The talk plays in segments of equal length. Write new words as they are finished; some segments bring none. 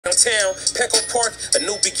town, Petco Park, a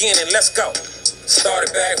new beginning, let's go.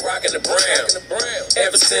 Started back rocking the brown.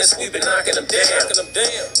 Ever since we've been knocking them down.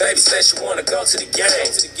 Baby said she wanna go to the game.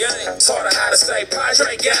 Taught her how to say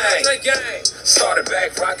Padre gang. Started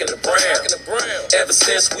back rocking the brown. Ever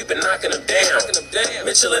since we've been knocking them down.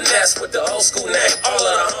 Mitchell and Ness with the old school name. All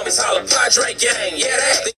of the homies holler Padre gang. Yeah,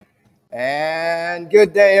 that. And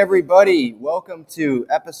good day, everybody. Welcome to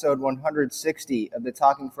episode 160 of the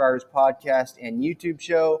Talking Friars Podcast and YouTube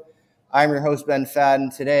show. I'm your host, Ben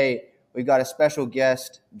Fadden. Today, we've got a special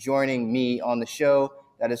guest joining me on the show.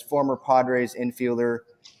 That is former Padres infielder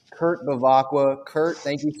Kurt Bevacqua. Kurt,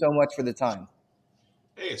 thank you so much for the time.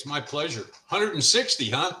 Hey, it's my pleasure. 160,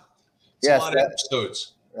 huh? Yes, a lot of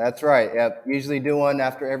episodes. That's right. Yep. Usually do one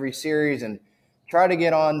after every series and try to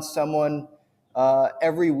get on someone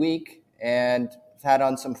every week. And I've had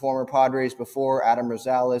on some former Padres before, Adam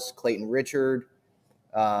Rosales, Clayton Richard.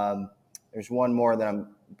 There's one more that I'm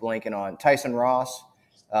blanking on, Tyson Ross.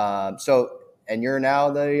 And you're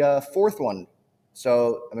now the fourth one.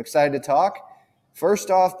 So I'm excited to talk.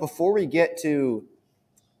 First off, before we get to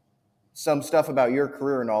some stuff about your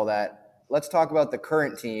career and all that, let's talk about the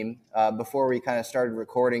current team. Before we kind of started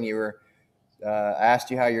recording, I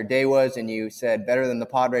asked you how your day was, and you said better than the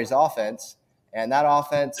Padres offense. And that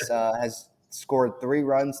offense has scored 3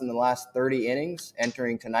 runs in the last 30 innings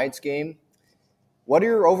entering tonight's game. What are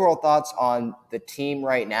your overall thoughts on the team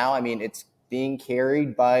right now? I mean, it's being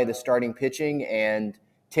carried by the starting pitching and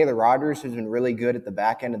Taylor Rogers, who's been really good at the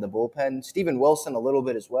back end of the bullpen. Steven Wilson a little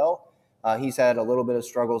bit as well. He's had a little bit of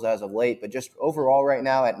struggles as of late, but just overall right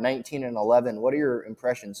now at 19-11, what are your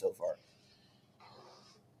impressions so far?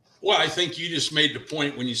 Well, I think you just made the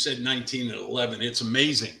point when you said 19-11. It's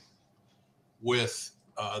amazing with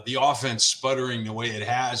the offense sputtering the way it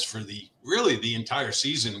has for the entire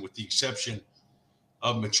season, with the exception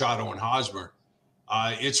of Machado and Hosmer.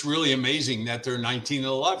 It's really amazing that they're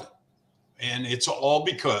 19-11. And it's all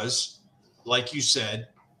because, like you said,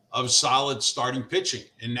 of solid starting pitching.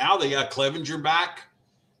 And now they got Clevenger back.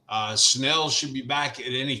 Snell should be back at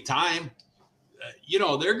any time.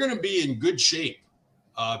 They're going to be in good shape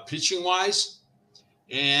pitching-wise.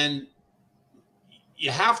 And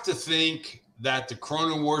you have to think that the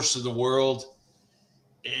Cronenworths of the world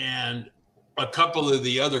and a couple of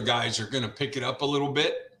the other guys are going to pick it up a little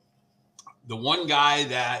bit. The one guy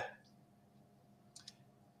that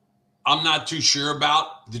I'm not too sure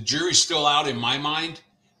about, the jury's still out in my mind,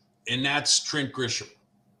 and that's Trent Grisham.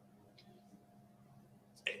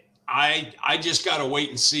 I just got to wait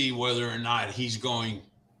and see whether or not he's going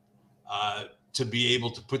to be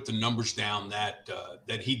able to put the numbers down that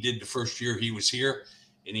he did the first year he was here.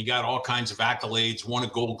 And he got all kinds of accolades, won a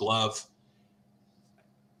Gold Glove.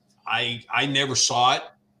 I never saw it,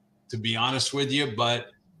 to be honest with you,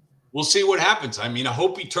 but we'll see what happens. I mean, I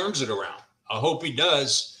hope he turns it around. I hope he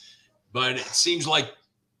does. But it seems like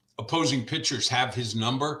opposing pitchers have his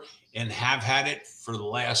number and have had it for the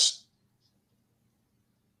last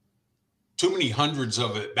too many hundreds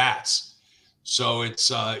of at-bats. So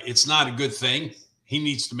it's not a good thing. He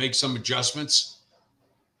needs to make some adjustments.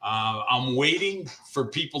 I'm waiting for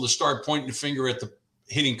people to start pointing the finger at the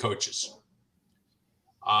hitting coaches.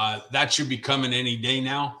 That should be coming any day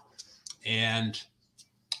now. And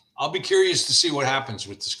I'll be curious to see what happens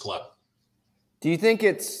with this club. Do you think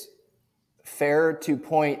it's fair to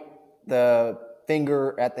point the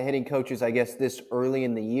finger at the hitting coaches, I guess, this early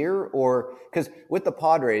in the year? Or because with the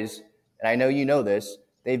Padres, and I know you know this,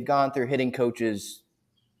 they've gone through hitting coaches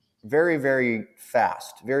very, very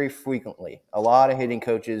fast, very frequently. A lot of hitting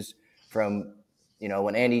coaches from,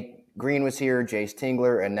 when Andy Green was here, Jace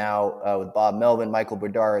Tingler, and now with Bob Melvin, Michael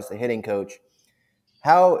Berdar as the hitting coach.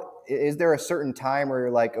 How is there a certain time where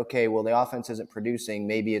you're like, okay, well, the offense isn't producing.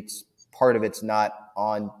 Maybe it's part of it's not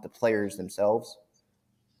on the players themselves?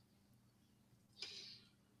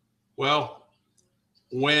 Well,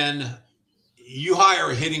 when you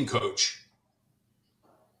hire a hitting coach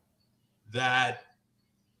that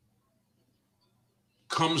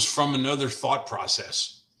comes from another thought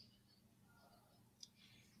process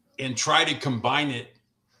and try to combine it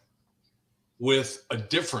with a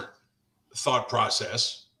different thought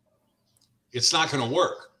process, it's not going to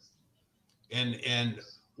work. And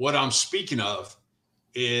what I'm speaking of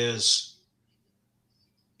is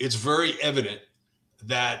it's very evident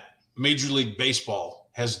that Major League Baseball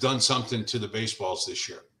has done something to the baseballs this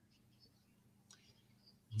year.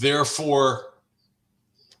 Therefore,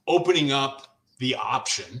 opening up the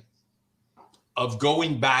option of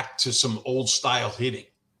going back to some old style hitting.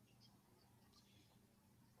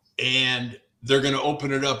 And they're going to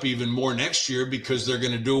open it up even more next year because they're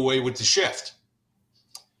going to do away with the shift.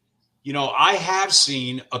 I have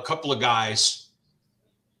seen a couple of guys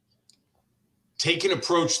take an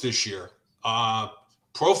approach this year.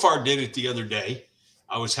 Profar did it the other day.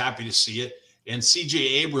 I was happy to see it. And C.J.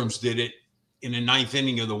 Abrams did it in the ninth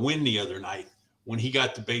inning of the win the other night when he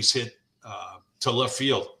got the base hit to left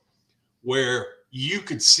field, where you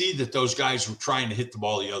could see that those guys were trying to hit the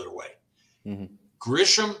ball the other way. Mm-hmm.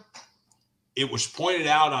 Grisham, it was pointed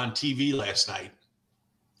out on TV last night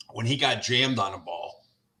when he got jammed on a ball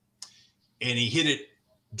and he hit it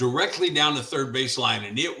directly down the third baseline,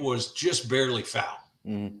 and it was just barely foul.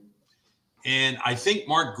 Mm-hmm. And I think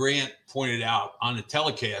Mark Grant pointed out on the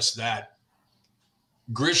telecast that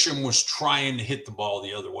Grisham was trying to hit the ball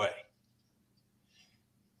the other way.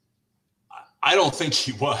 I don't think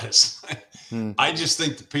he was. Mm-hmm. I just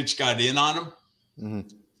think the pitch got in on him. Mm-hmm.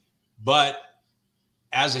 But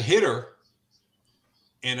as a hitter,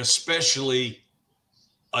 and especially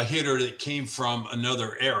a hitter that came from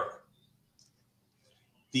another era,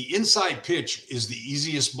 the inside pitch is the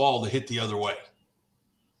easiest ball to hit the other way.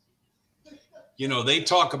 They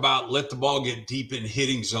talk about let the ball get deep in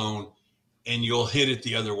hitting zone and you'll hit it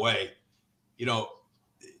the other way.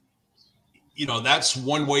 That's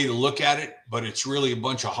one way to look at it, but it's really a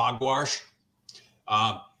bunch of hogwash.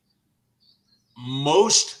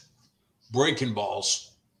 Most breaking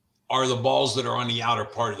balls are the balls that are on the outer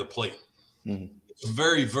part of the plate. Mm-hmm. It's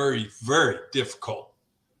very, very, very difficult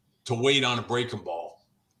to wait on a breaking ball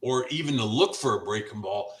or even to look for a breaking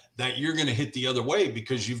ball that you're going to hit the other way,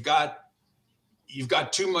 because you've got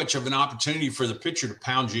too much of an opportunity for the pitcher to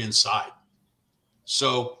pound you inside.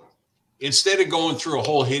 So instead of going through a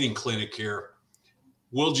whole hitting clinic here,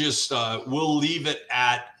 we'll just we'll leave it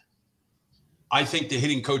at, I think the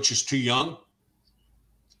hitting coach is too young.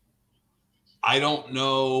 I don't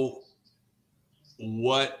know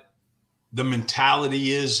what the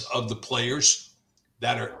mentality is of the players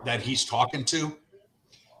that he's talking to.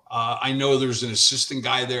 I know there's an assistant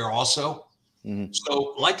guy there also. Mm-hmm.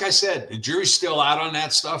 So like I said, the jury's still out on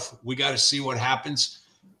that stuff. We got to see what happens.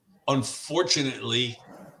 Unfortunately,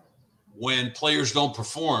 when players don't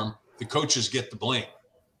perform, the coaches get the blame.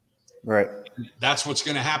 Right. And that's what's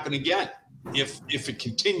going to happen again. If it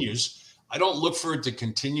continues, I don't look for it to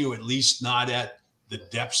continue, at least not at the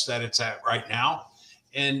depths that it's at right now.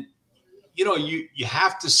 And, you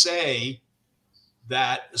have to say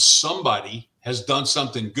that somebody has done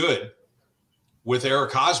something good with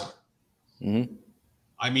Eric Hosmer. Mm-hmm.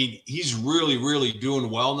 I mean, he's really, really doing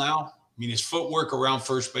well now. I mean, his footwork around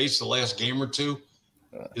first base the last game or two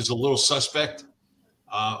is a little suspect.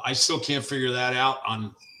 I still can't figure that out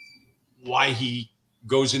on why he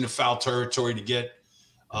goes into foul territory to get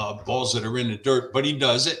balls that are in the dirt, but he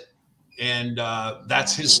does it. And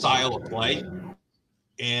that's his style of play.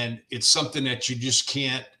 And it's something that you just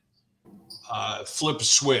can't flip a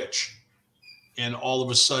switch and all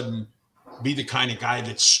of a sudden be the kind of guy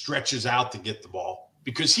that stretches out to get the ball,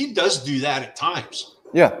 because he does do that at times.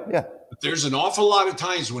 Yeah. But there's an awful lot of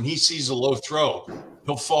times when he sees a low throw,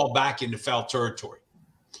 he'll fall back into foul territory.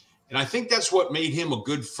 And I think that's what made him a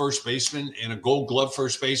good first baseman and a Gold Glove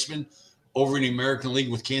first baseman over in the American League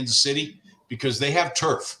with Kansas City, because they have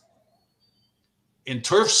turf. And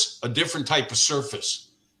turf's a different type of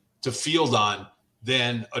surface to field on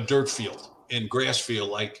than a dirt field and grass field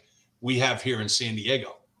like we have here in San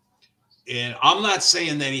Diego. And I'm not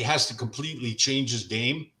saying that he has to completely change his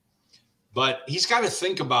game, but he's got to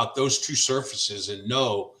think about those two surfaces and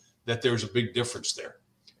know that there's a big difference there.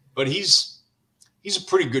 But he's a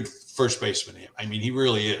pretty good first baseman. I mean, he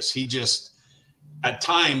really is. He just, at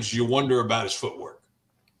times, you wonder about his footwork.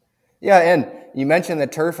 Yeah, and you mentioned the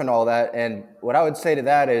turf and all that, and what I would say to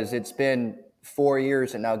that is it's been 4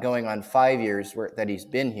 years and now going on 5 years that he's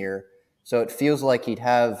been here, so it feels like he'd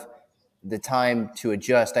have the time to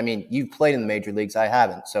adjust. I mean, you've played in the major leagues, I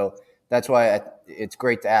haven't, so that's why it's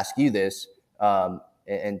great to ask you this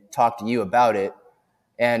and talk to you about it.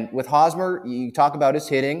 And with Hosmer, you talk about his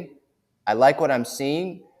hitting. I like what I'm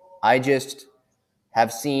seeing. I just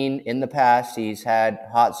have seen in the past he's had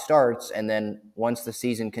hot starts, and then once the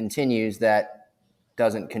season continues, that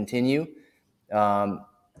doesn't continue.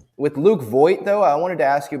 With Luke Voit, though, I wanted to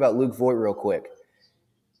ask you about Luke Voit real quick.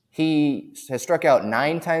 He has struck out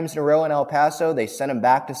 9 times in a row in El Paso. They sent him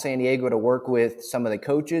back to San Diego to work with some of the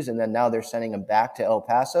coaches, and then now they're sending him back to El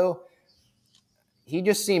Paso. He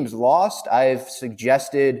just seems lost. I've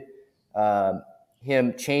suggested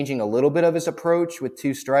him changing a little bit of his approach with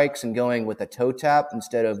 2 strikes and going with a toe tap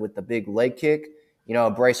instead of with the big leg kick.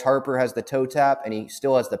 Bryce Harper has the toe tap, and he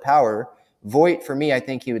still has the power. Voit, for me, I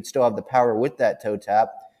think he would still have the power with that toe tap.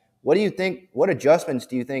 What do you think? What adjustments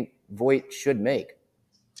do you think Voit should make?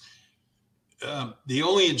 The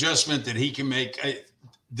only adjustment that he can make,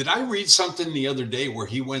 did I read something the other day where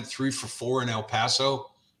he went 3 for 4 in El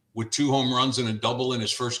Paso with 2 home runs and a double in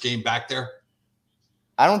his first game back there?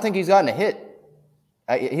 I don't think he's gotten a hit.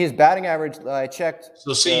 His batting average, I checked.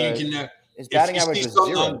 So see, you can his batting average is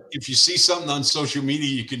 0. If you see something on social media,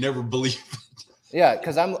 you can never believe it. Yeah,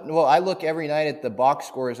 because I look every night at the box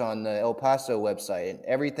scores on the El Paso website, and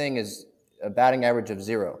everything is a batting average of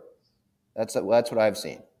 0. That's what I've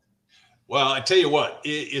seen. Well, I tell you what,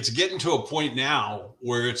 it's getting to a point now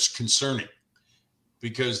where it's concerning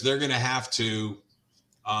because they're going to have to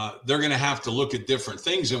look at different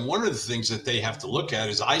things, and one of the things that they have to look at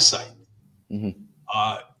is eyesight. Mm-hmm.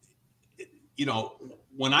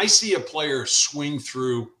 When I see a player swing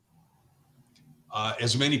through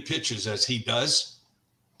as many pitches as he does,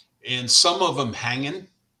 and some of them hanging,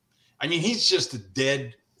 I mean, he's just a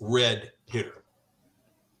dead red hitter.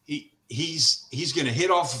 He's going to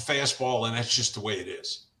hit off a fastball, and that's just the way it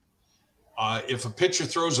is. If a pitcher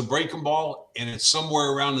throws a breaking ball and it's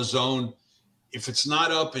somewhere around the zone, if it's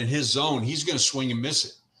not up in his zone, he's going to swing and miss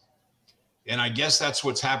it. And I guess that's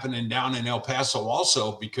what's happening down in El Paso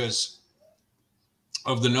also because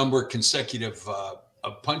of the number of consecutive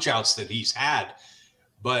punch outs that he's had.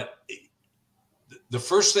 But the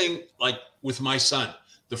first thing, like with my son,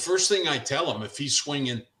 the first thing I tell him if he's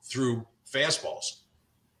swinging through fastballs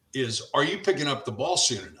is, are you picking up the ball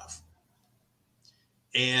soon enough?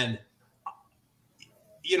 And,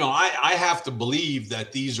 I have to believe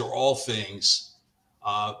that these are all things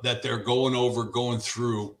that they're going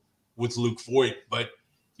through with Luke Voit. But,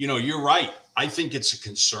 you're right. I think it's a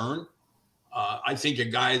concern. I think a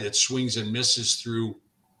guy that swings and misses through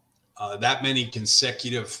that many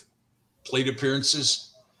consecutive plate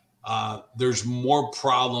appearances, there's more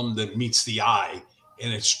problem than meets the eye.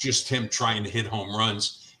 And it's just him trying to hit home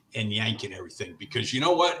runs and yanking everything. Because you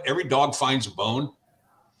know what? Every dog finds a bone.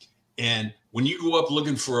 And when you go up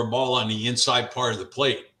looking for a ball on the inside part of the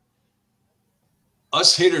plate,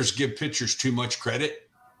 us hitters give pitchers too much credit.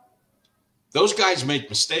 Those guys make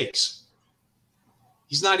mistakes.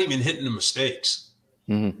 He's not even hitting the mistakes.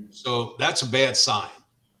 Mm-hmm. So that's a bad sign.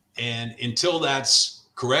 And until that's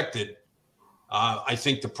corrected, I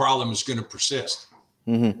think the problem is going to persist.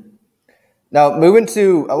 Mm-hmm. Now, I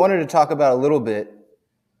wanted to talk about a little bit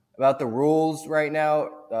about the rules right now,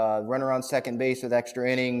 runner on second base with extra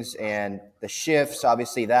innings and the shifts.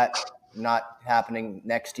 Obviously, that not happening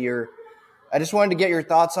next year. I just wanted to get your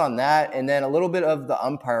thoughts on that, and then a little bit of the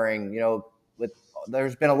umpiring.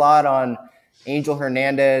 There's been a lot on Angel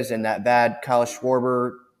Hernandez and that bad Kyle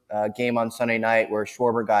Schwarber game on Sunday night where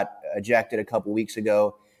Schwarber got ejected a couple weeks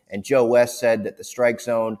ago, and Joe West said that the strike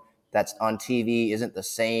zone that's on TV isn't the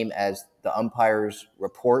same as the umpires'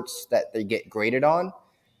 reports that they get graded on.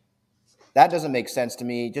 That doesn't make sense to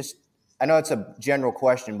me. I know it's a general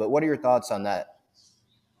question, but what are your thoughts on that?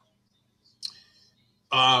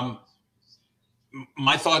 My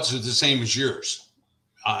thoughts are the same as yours.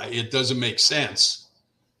 It doesn't make sense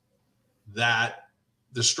that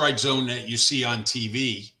the strike zone that you see on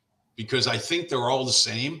TV, because I think they're all the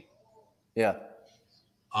same. Yeah.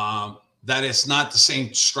 That it's not the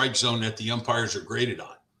same strike zone that the umpires are graded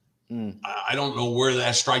on. Mm. I don't know where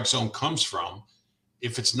that strike zone comes from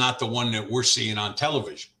if it's not the one that we're seeing on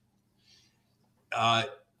television.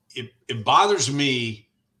 It bothers me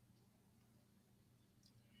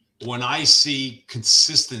when I see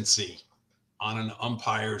consistency on an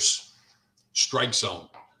umpire's strike zone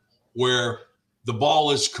where the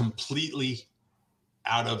ball is completely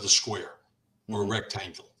out of the square or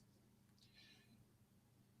rectangle.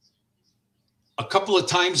 A couple of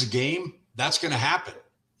times a game, that's going to happen.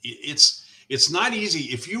 It's not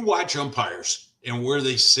easy. If you watch umpires and where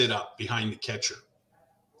they sit up behind the catcher,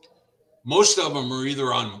 most of them are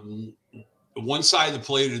either on one side of the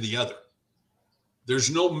plate or the other. There's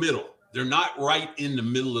no middle. They're not right in the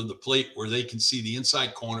middle of the plate where they can see the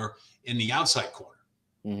inside corner and the outside corner.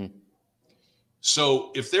 Mm-hmm.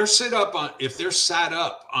 So if they're sat up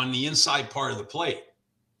on the inside part of the plate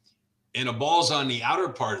and a ball's on the outer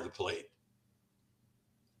part of the plate,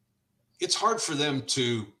 it's hard for them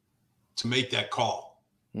to make that call.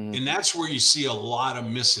 Mm-hmm. And that's where you see a lot of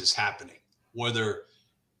misses happening, whether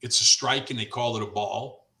it's a strike and they call it a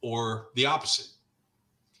ball or the opposite.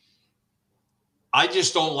 I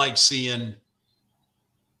just don't like seeing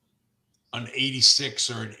an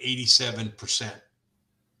 86 or an 87%.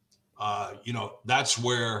 That's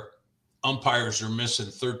where umpires are missing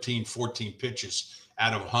 13, 14 pitches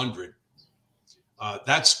out of 100.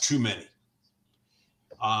 That's too many.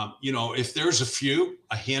 If there's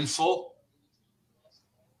a handful,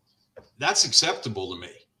 that's acceptable to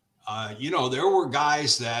me. There were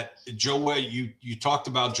guys that you talked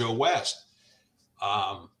about Joe West.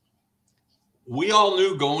 We all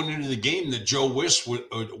knew going into the game that Joe West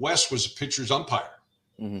was a pitcher's umpire.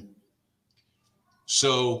 Mm-hmm.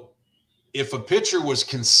 So if a pitcher was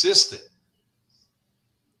consistent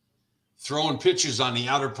throwing pitches on the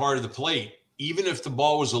outer part of the plate, even if the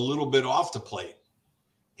ball was a little bit off the plate,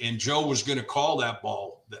 and Joe was going to call that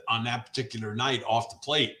ball on that particular night off the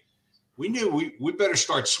plate, we knew we better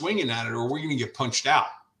start swinging at it or we're going to get punched out.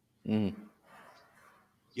 Mm.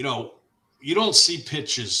 You don't see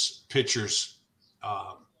pitchers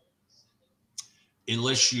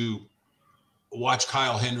unless you watch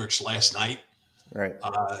Kyle Hendricks last night. Right.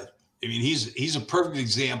 He's a perfect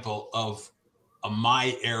example of a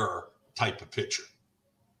my era type of pitcher,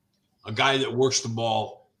 a guy that works the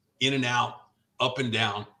ball in and out, up and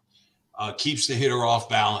down, keeps the hitter off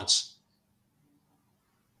balance.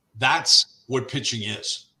 That's what pitching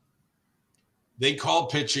is. They call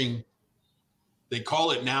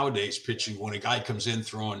it nowadays pitching when a guy comes in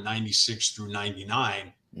throwing 96 through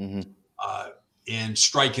 99 and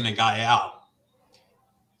striking a guy out.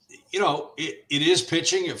 It is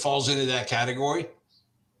pitching. It falls into that category.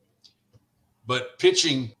 But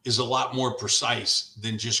pitching is a lot more precise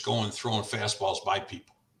than just throwing fastballs by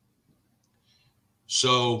people.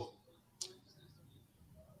 So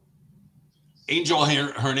Angel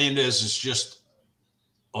Hernandez is just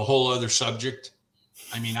a whole other subject.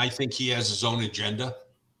 I think he has his own agenda.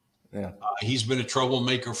 Yeah. He's been a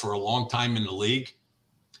troublemaker for a long time in the league.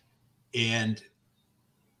 And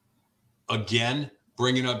again,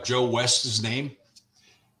 bringing up Joe West's name.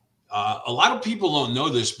 A lot of people don't know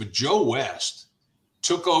this, but Joe West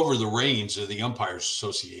took over the reins of the Umpires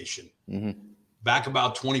Association back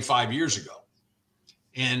about 25 years ago.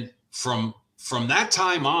 And from that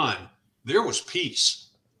time on, there was peace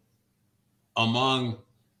among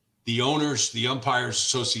the owners, the Umpires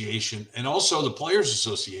Association, and also the Players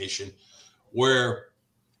Association, where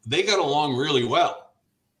they got along really well.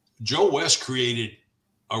 Joe West created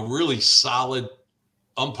a really solid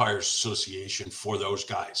Umpires Association for those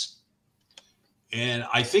guys. And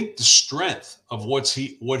I think the strength of what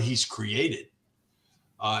he's created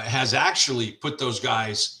has actually put those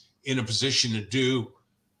guys in a position to do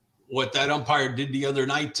what that umpire did the other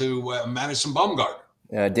night to Madison Bumgarner.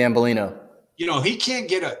 Dan Bellino. He can't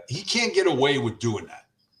get away with doing that.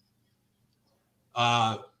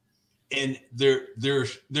 And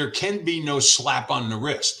there can be no slap on the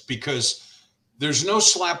wrist, because there's no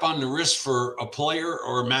slap on the wrist for a player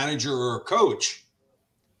or a manager or a coach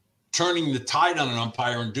turning the tide on an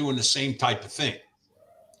umpire and doing the same type of thing.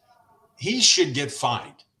 He should get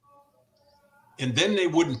fined. And then they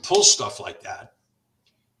wouldn't pull stuff like that.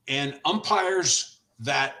 And umpires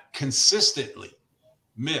that consistently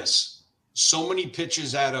miss so many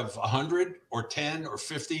pitches out of 100 or 10 or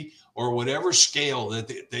 50 or whatever scale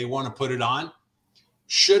that they want to put it on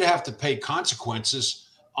should have to pay consequences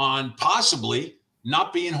on possibly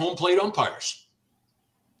not being home plate umpires.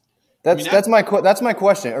 That's my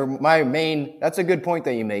question, or my main. That's a good point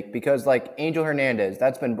that you make, because like Angel Hernandez,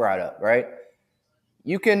 that's been brought up, right?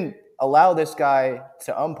 You can allow this guy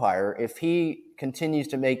to umpire if he continues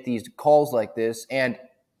to make these calls like this. And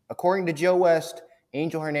according to Joe West,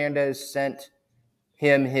 Angel Hernandez sent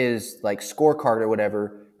him his scorecard or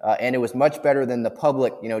whatever, and it was much better than the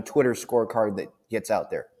public, Twitter scorecard that gets out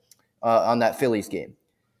there on that Phillies game.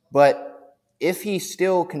 But if he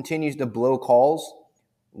still continues to blow calls,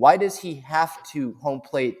 why does he have to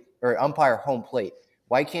umpire home plate?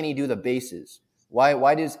 Why can't he do the bases?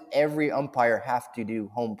 Why does every umpire have to do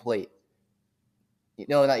home plate? Do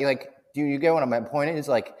you get what my point is?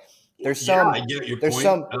 There's some. I get your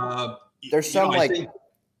point. There's some I think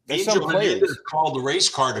Angel Hernandez called the race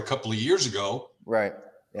card a couple of years ago, right?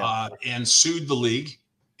 Yeah. And sued the league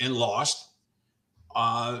and lost.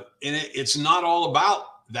 And it's not all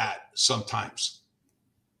about that. Sometimes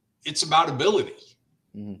it's about ability.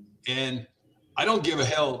 Mm-hmm. And I don't give a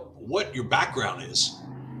hell what your background is.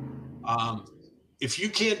 If you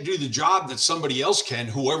can't do the job that somebody else can,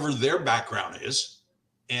 whoever their background is,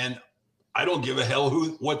 and I don't give a hell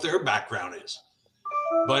what their background is.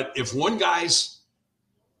 But if one guy's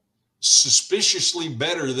suspiciously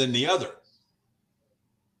better than the other,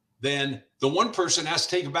 then the one person has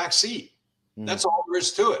to take a back seat. Mm-hmm. That's all there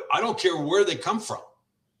is to it. I don't care where they come from.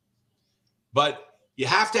 But you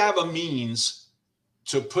have to have a means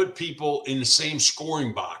to put people in the same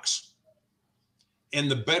scoring box. And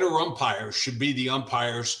the better umpires should be the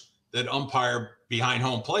umpires that umpire behind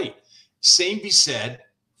home plate. Same be said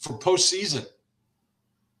for postseason.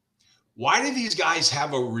 Why do these guys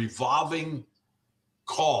have a revolving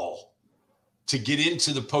call to get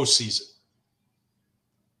into the postseason.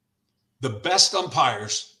 The best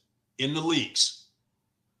umpires in the leagues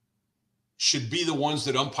should be the ones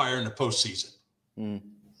that umpire in the postseason,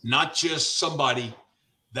 not just somebody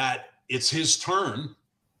that it's his turn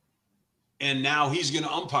and now he's going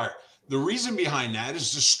to umpire. The reason behind that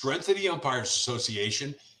is the strength of the Umpires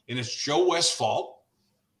Association, and it's Joe West's fault.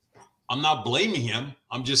 I'm not blaming him.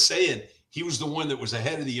 I'm just saying he was the one that was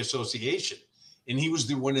ahead of the association, and he was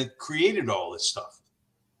the one that created all this stuff.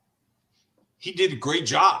 He did a great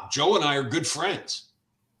job. Joe and I are good friends.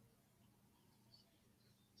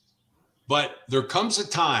 But there comes a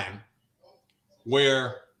time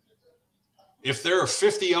where if there are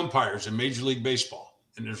 50 umpires in Major League Baseball,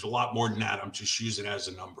 and there's a lot more than that, I'm just using it as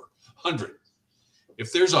a number, 100.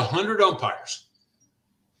 If there's 100 umpires,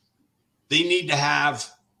 they need to have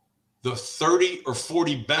the 30 or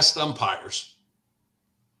 40 best umpires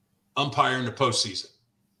umpire in the postseason.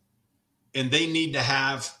 And they need to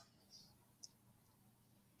have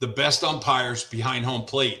the best umpires behind home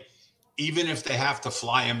plate, even if they have to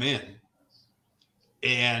fly them in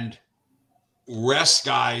and rest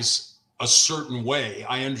guys a certain way.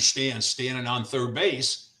 I understand standing on third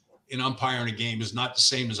base and umpiring a game is not the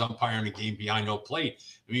same as umpiring a game behind home plate.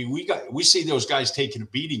 I mean, we see those guys taking a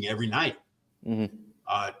beating every night,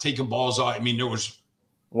 taking balls off. I mean, there was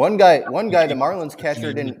one guy, the Marlins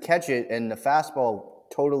catcher didn't catch it, and the fastball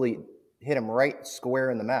totally hit him right square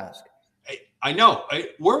in the mask. I know.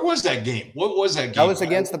 Where was that game? What was that game? That was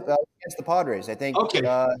against the Padres, I think. Okay.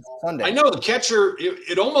 Sunday. I know the catcher.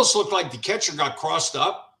 It almost looked like the catcher got crossed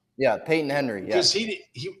up. Yeah, Peyton Henry. Yeah, because he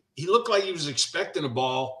looked like he was expecting a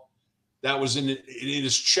ball that was in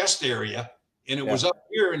his chest area, and it was up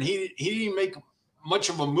here, and he didn't make much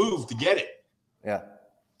of a move to get it. Yeah.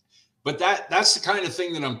 But that's the kind of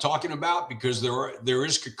thing that I'm talking about, because there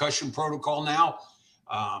is concussion protocol now.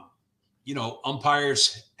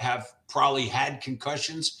 Umpires have probably had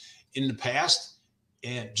concussions in the past,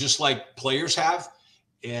 and just like players have,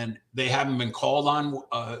 and they haven't been called on.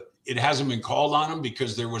 It hasn't been called on them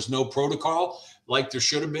because there was no protocol like there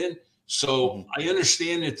should have been. So I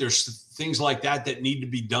understand that there's things like that need to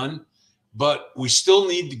be done, but we still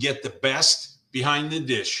need to get the best behind the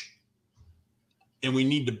dish, and we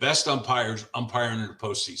need the best umpires umpiring in the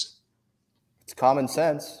postseason. It's common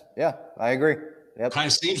sense. Yeah, I agree. Yep. Kind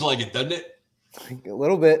of seems like it, doesn't it? A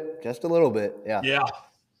little bit, just a little bit. Yeah. Yeah.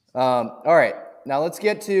 All right. Now let's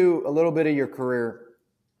get to a little bit of your career.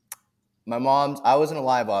 I wasn't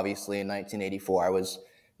alive, obviously, in 1984. I was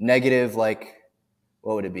negative, what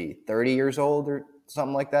would it be, 30 years old or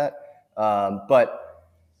something like that. But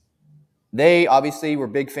they obviously were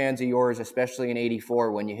big fans of yours, especially in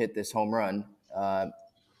 84 when you hit this home run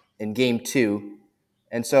in Game 2.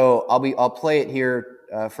 And so I'll play it here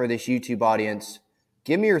for this YouTube audience.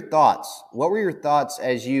 Give me your thoughts. What were your thoughts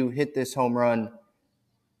as you hit this home run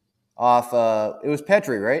off? It was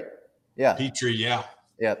Padre, right? Yeah. Petrie, yeah.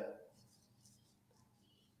 Yep.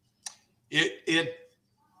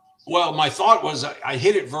 Well, my thought was I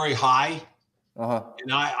hit it very high,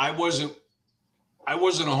 and I wasn't a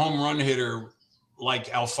home run hitter like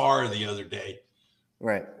Alfaro the other day,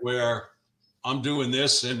 right? Where I'm doing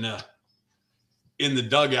this in the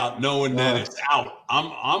dugout, knowing that it's out.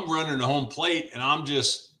 I'm running the home plate, and I'm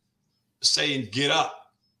just saying, "Get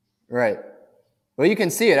up!" Right. Well, you can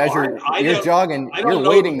see it as you're jogging. You're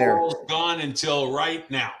waiting there. Ball's gone until right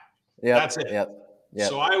now. Yeah, that's it. Yep.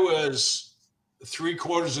 So I was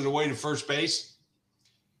 3/4 of the way to first base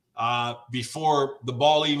before the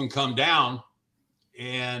ball even come down,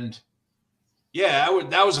 and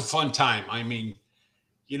that was a fun time. I mean,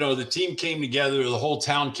 the team came together, the whole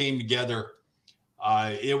town came together.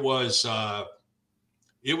 It was a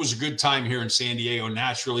good time here in San Diego.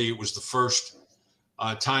 Naturally, it was the first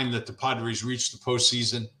time that the Padres reached the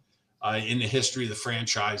postseason in the history of the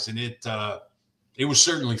franchise, and it was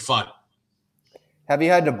certainly fun. Have you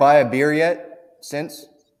had to buy a beer yet since?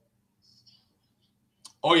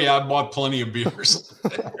 Oh yeah, I bought plenty of beers.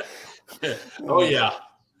 Oh yeah,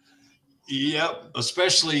 yep.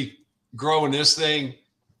 Especially growing this thing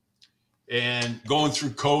and going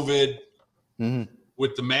through COVID.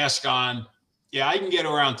 With the mask on, I can get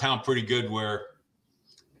around town pretty good where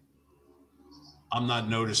I'm not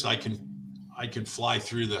noticed. I can fly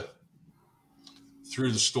through the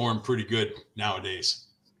storm pretty good nowadays.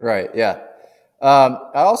 Right. Yeah. I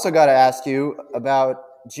also got to ask you about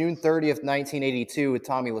June 30th, 1982, with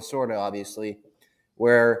Tommy Lasorda, obviously,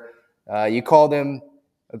 where you called him.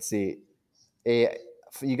 Let's see.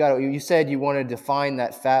 You said you wanted to find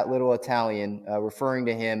that fat little Italian, referring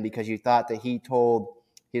to him because you thought that he told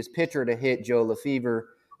his pitcher to hit Joe Lefebvre,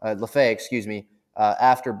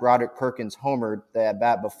 after Broderick Perkins homered the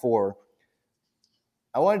at-bat before.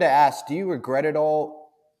 I wanted to ask, do you regret at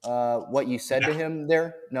all what you said to him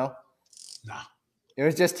there? No? No. It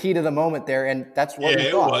was just heat of the moment there, and that's what we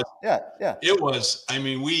thought. Was. Yeah. It was. I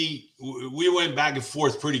mean, we went back and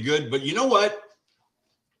forth pretty good, but you know what?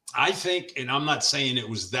 I think, and I'm not saying it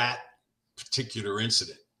was that particular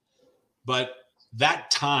incident, but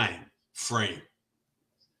that time frame,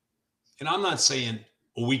 and I'm not saying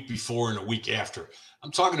a week before and a week after,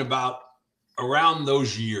 I'm talking about around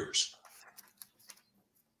those years.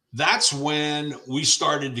 That's when we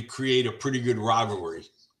started to create a pretty good rivalry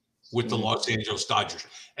with the Los Angeles Dodgers,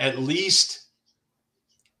 at least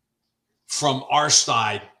from our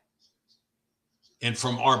side and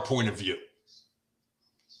from our point of view.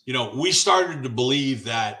 You know, we started to believe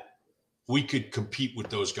that we could compete with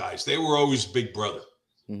those guys. They were always big brother.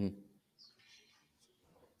 Mm-hmm.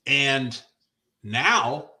 And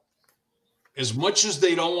now, as much as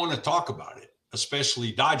they don't want to talk about it,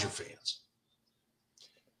 especially Dodger fans,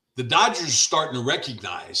 the Dodgers are starting to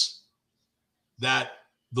recognize that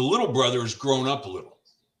the little brother has grown up a little.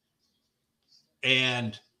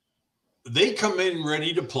 And they come in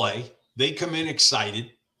ready to play. They come in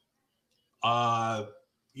excited.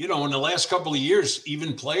 You know, in the last couple of years,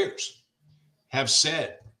 even players have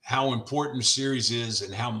said how important the series is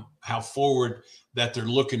and how forward that they're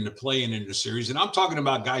looking to play in the series. And I'm talking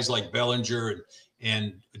about guys like Bellinger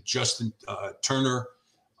and Justin Turner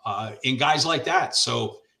and guys like that.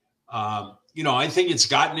 So, you know, I think it's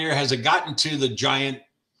gotten there. Has it gotten to the giant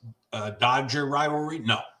Dodger rivalry?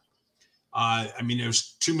 No. I mean,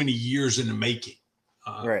 there's too many years in the making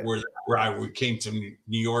where the rivalry came to New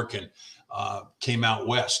York and came out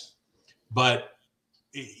west. But,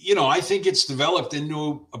 you know, I think it's developed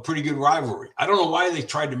into a pretty good rivalry. I don't know why they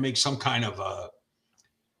tried to make some kind of a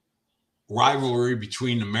rivalry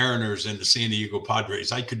between the Mariners and the San Diego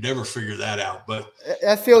Padres. I could never figure that out. But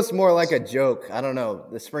that feels more like a joke. I don't know.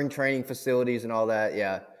 The spring training facilities and all that.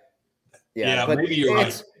 Yeah, but maybe you're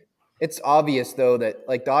right. It's obvious, though, that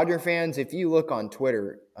like Dodger fans, if you look on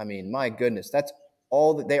Twitter, I mean, my goodness, that's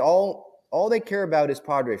all they care about is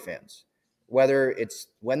Padre fans. Whether it's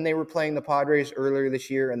when they were playing the Padres earlier this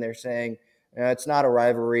year and they're saying it's not a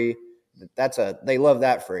rivalry, they love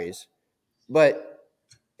that phrase. But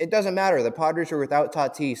it doesn't matter. The Padres are without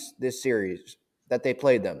Tatis this series that they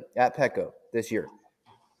played them at Petco this year.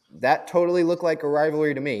 That totally looked like a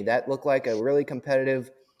rivalry to me. That looked like a really competitive.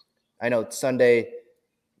 I know Sunday.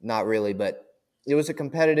 Not really, but it was a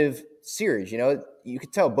competitive series. You know, you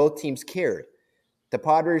could tell both teams cared. The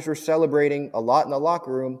Padres were celebrating a lot in the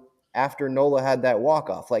locker room after Nola had that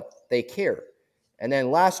walk-off. Like, they care. And then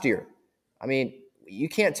last year, I mean, you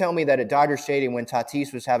can't tell me that at Dodger Stadium when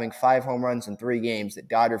Tatis was having 5 home runs in 3 games that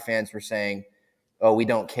Dodger fans were saying, oh, we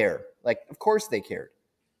don't care. Like, of course they cared.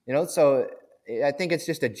 You know, so I think it's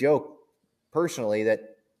just a joke, personally,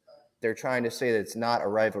 that they're trying to say that it's not a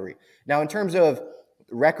rivalry. Now, in terms of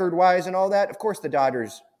record-wise and all that, of course the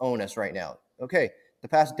Dodgers own us right now. Okay, the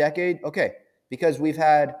past decade, okay, because we've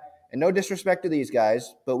had, and no disrespect to these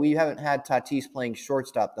guys, but we haven't had Tatis playing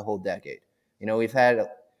shortstop the whole decade. You know, we've had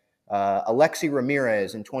Alexi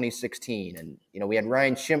Ramirez in 2016, and, you know, we had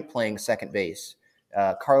Ryan Schimpf playing second base,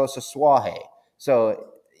 Carlos Asuaje. So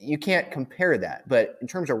you can't compare that. But in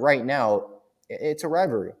terms of right now, it's a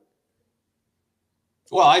rivalry.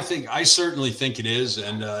 Well, I certainly think it is,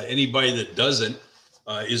 and anybody that doesn't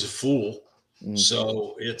is a fool. Mm-hmm.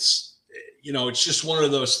 So it's, you know, it's just one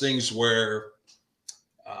of those things where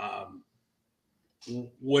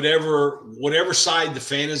whatever side the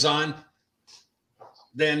fan is on,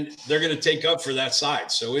 then they're going to take up for that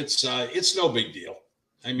side. So it's no big deal.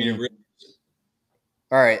 I mean, it really isn't.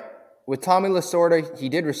 All right. With Tommy Lasorda, he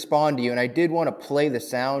did respond to you, and I did want to play the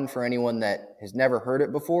sound for anyone that has never heard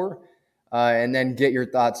it before, and then get your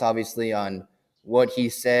thoughts, obviously, on what he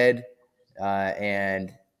said,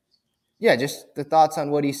 and, yeah, just the thoughts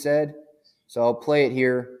on what he said. So I'll play it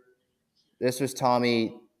here. This was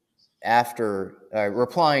Tommy after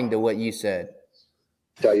replying to what you said.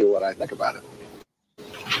 Tell you what I think about it.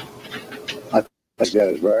 I think that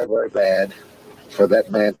is very, very bad for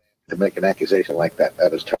that man to make an accusation like that.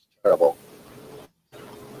 That is terrible.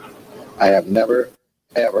 I have never,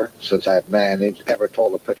 ever, since I've managed, ever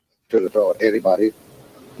told a pitcher to throw at anybody,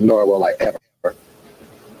 nor will I ever.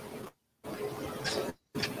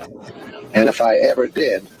 And if I ever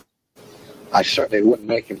did, I certainly wouldn't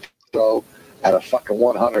make him throw at a fucking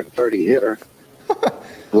 130 hitter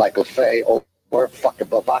like Lefay or fucking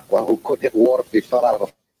Bevacqua, who couldn't hit water if he fell out of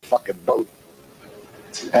a fucking boat.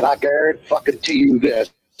 And I guarantee fucking to you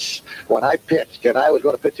this, when I pitched and I was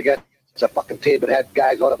going to pitch against a fucking team that had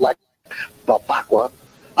guys on it like Bevacqua.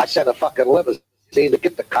 I sent a fucking limousine to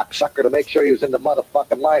get the cocksucker to make sure he was in the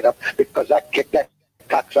motherfucking lineup because I kicked that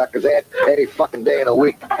cocksucker's ass any fucking day in a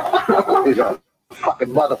week. He's a fucking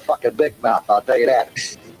motherfucking big mouth, I'll tell you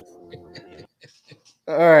that.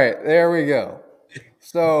 All right, there we go.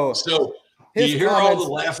 So do you hear all the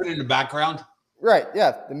laughing in the background? Right,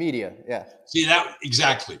 yeah, the media, yeah. See, that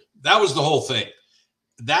exactly. That was the whole thing.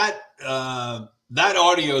 That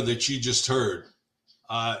audio that you just heard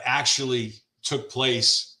actually took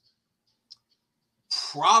place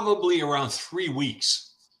probably around 3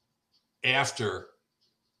 weeks after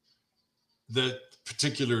the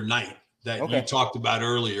particular night that you talked about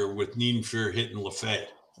earlier with Nienfuhr hitting LaFay.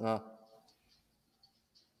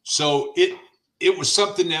 So it was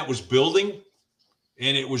something that was building,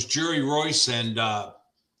 and it was Jerry Royce and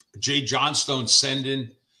Jay Johnstone sending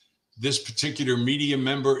this particular media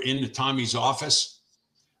member into Tommy's office.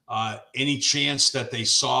 Any chance that they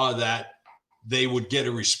saw that they would get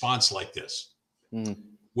a response like this,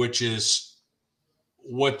 which is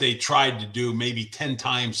what they tried to do maybe 10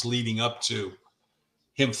 times leading up to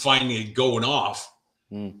him finally going off,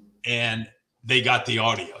 and they got the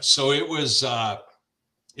audio. So it was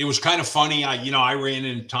kind of funny. I ran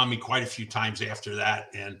into Tommy quite a few times after that.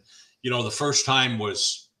 And, the first time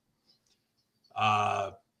was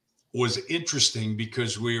interesting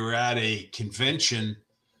because we were at a convention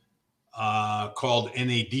called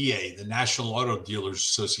NADA, the National Auto Dealers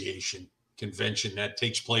Association convention that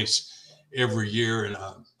takes place every year in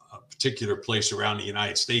a particular place around the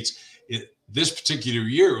United States. This particular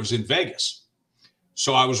year, it was in Vegas.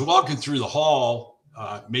 So I was walking through the hall,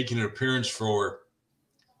 making an appearance for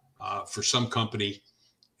some company,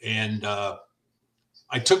 and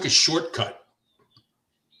I took a shortcut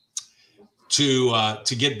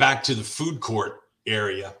to get back to the food court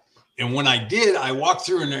area. And when I did, I walked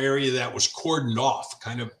through an area that was cordoned off,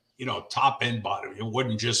 kind of, top and bottom. It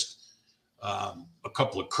wasn't just a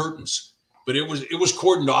couple of curtains, but it was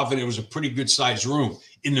cordoned off, and it was a pretty good sized room.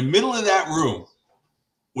 In the middle of that room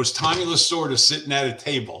was Tommy Lasorda sitting at a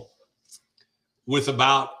table with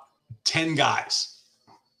about 10 guys.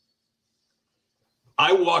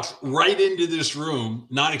 I walked right into this room,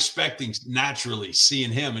 not expecting, naturally,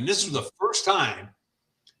 seeing him. And this was the first time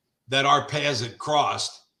that our paths had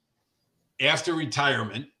crossed after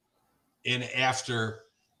retirement and after,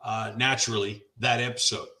 naturally, that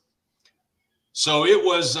episode. So it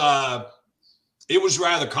was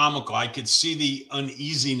rather comical. I could see the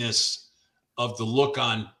uneasiness of the look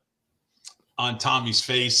on Tommy's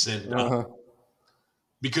face. And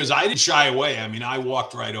because I didn't shy away. I mean, I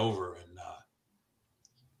walked right over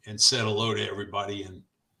and said hello to everybody. And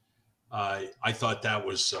I thought that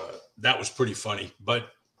was pretty funny. But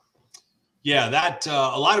yeah, that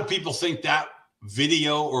a lot of people think that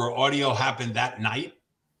video or audio happened that night,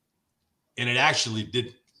 and it actually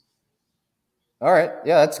didn't. All right.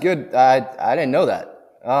 Yeah, that's good. I didn't know that.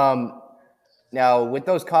 Now, with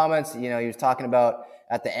those comments, he was talking about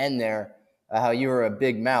at the end there, how you were a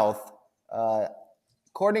big mouth.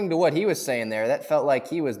 According to what he was saying there, that felt like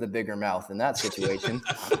he was the bigger mouth in that situation.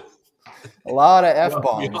 A lot of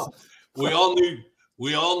F-bombs.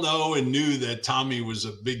 We all know and knew that Tommy was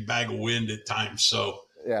a big bag of wind at times. So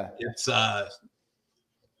yeah, it's,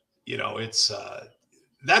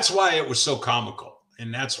 that's why it was so comical.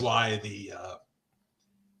 And that's why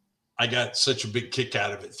I got such a big kick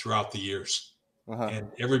out of it throughout the years.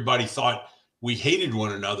 And everybody thought we hated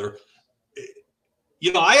one another.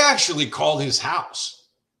 I actually called his house,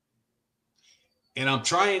 and I'm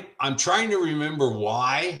trying to remember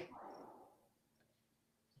why,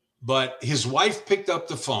 but his wife picked up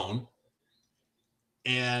the phone,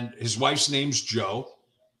 and his wife's name's Joe.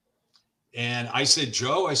 And I said,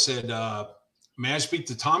 Joe, may I speak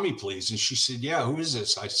to Tommy, please? And she said, yeah, who is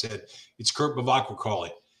this? I said, it's Kurt Bevacqua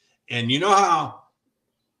calling. And you know how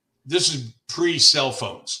this is pre-cell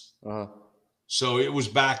phones. So it was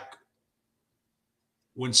back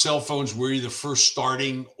when cell phones were either first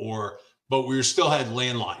starting but we still had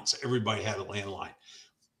landlines. Everybody had a landline.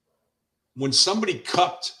 When somebody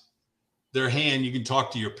cupped their hand, you can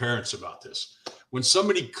talk to your parents about this. When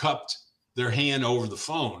somebody cupped their hand over the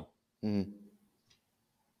phone,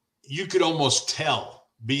 you could almost tell,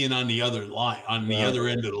 being on the other line, on the other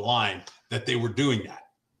end of the line, that they were doing that.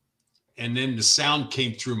 And then the sound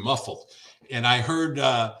came through muffled. And I heard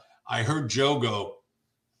Joe go,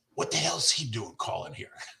 what the hell is he doing calling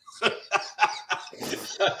here?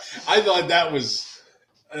 I thought that was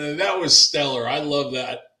stellar. I love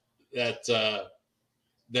that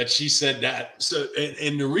she said that. So,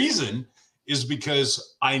 and the reason is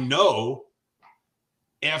because I know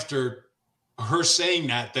after her saying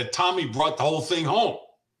that Tommy brought the whole thing home.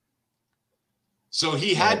 So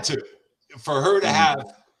he had to, for her to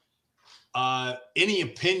have any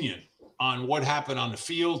opinion on what happened on the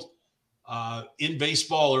field, in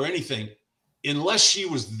baseball or anything, unless she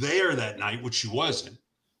was there that night, which she wasn't,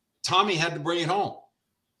 Tommy had to bring it home.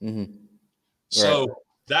 Mm-hmm. So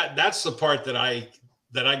that's the part that I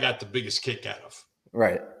got the biggest kick out of.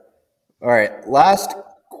 Right. All right. Last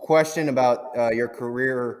question about your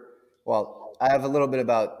career. Well, I have a little bit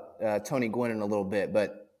about Tony Gwynn in a little bit,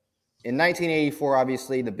 but in 1984,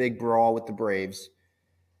 obviously the big brawl with the Braves.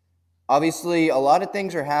 Obviously, a lot of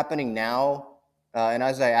things are happening now. And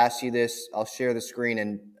as I ask you this, I'll share the screen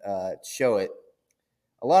and show it.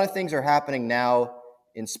 A lot of things are happening now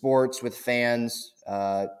in sports with fans.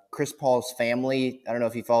 Chris Paul's family, I don't know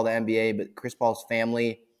if you follow the NBA, but Chris Paul's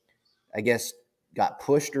family, I guess, got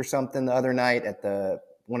pushed or something the other night at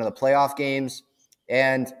one of the playoff games.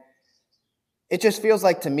 And it just feels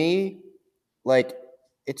like, to me, like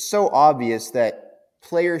it's so obvious that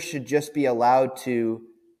players should just be allowed to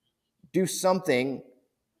do something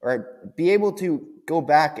or be able to go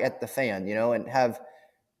back at the fan, and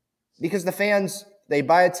because the fans, they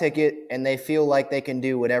buy a ticket and they feel like they can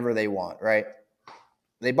do whatever they want, right?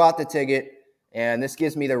 They bought the ticket and this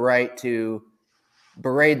gives me the right to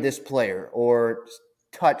berate this player or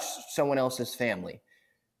touch someone else's family.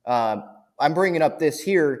 I'm bringing up this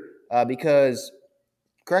here because,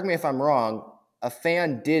 correct me if I'm wrong, a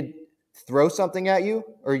fan did throw something at you,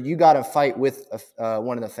 or you got a fight with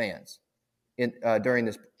one of the fans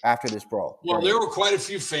after this brawl? Well, there were quite a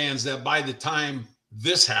few fans that by the time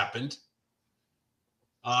this happened,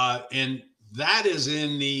 and that is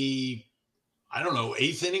in the, I don't know,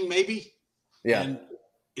 8th inning maybe. Yeah. And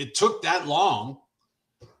it took that long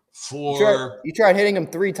for you tried hitting him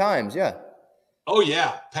 3 times. Yeah. Oh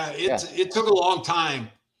yeah. It took a long time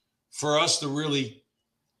for us to really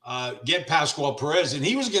get Pascual Perez, and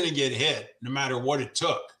he was going to get hit no matter what it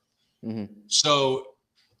took. Mm-hmm. So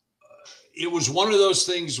it was one of those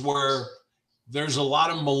things where there's a lot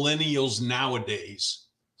of millennials nowadays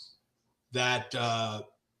that,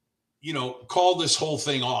 call this whole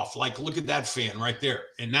thing off. Like, look at that fan right there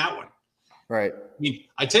and that one. Right. I mean,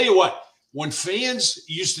 I tell you what, when fans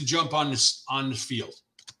used to jump on the field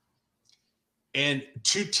and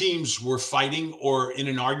 2 teams were fighting or in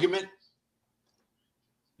an argument,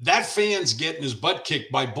 that fan's getting his butt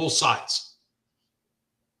kicked by both sides.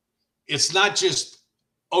 It's not just,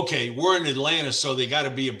 okay, we're in Atlanta, so they got to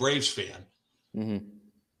be a Braves fan. Mm-hmm.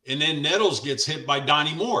 And then Nettles gets hit by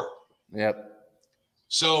Donnie Moore. Yep.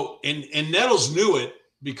 So, and Nettles knew it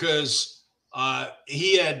because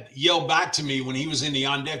he had yelled back to me when he was in the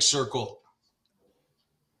on-deck circle.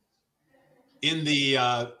 You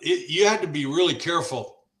had to be really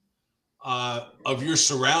careful of your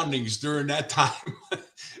surroundings during that time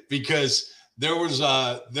because there were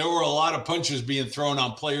a lot of punches being thrown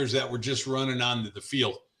on players that were just running onto the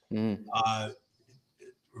field. Mm-hmm.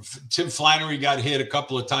 Tim Flannery got hit a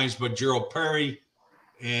couple of times by Gerald Perry,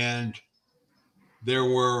 and there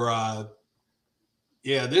were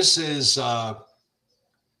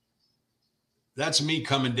that's me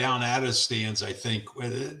coming down out of the stands, I think.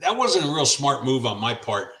 That wasn't a real smart move on my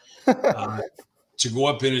part to go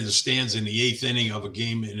up into the stands in the 8th inning of a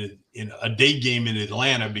game in a day game in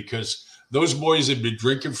Atlanta, because those boys had been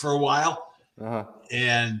drinking for a while. Uh-huh.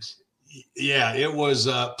 And yeah, it was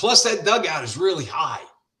plus that dugout is really high.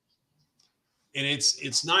 And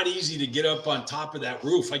it's not easy to get up on top of that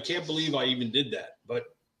roof. I can't believe I even did that, but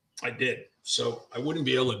I did. So I wouldn't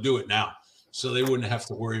be able to do it now. So they wouldn't have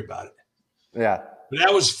to worry about it. Yeah. But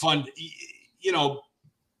that was fun.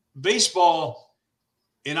 Baseball,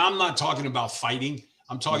 and I'm not talking about fighting.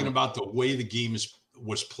 I'm talking about the way the game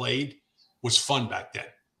was played, was fun back then.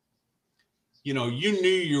 You knew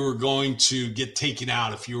you were going to get taken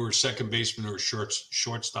out if you were a second baseman or a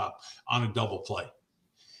shortstop on a double play.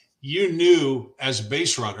 You knew as a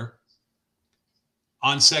base runner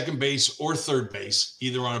on second base or third base,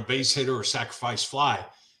 either on a base hitter or sacrifice fly,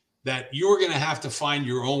 that you were going to have to find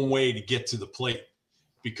your own way to get to the plate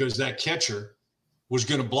because that catcher was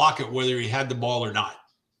going to block it whether he had the ball or not.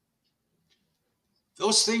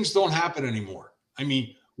 Those things don't happen anymore. I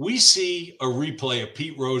mean, we see a replay of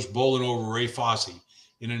Pete Rose bowling over Ray Fosse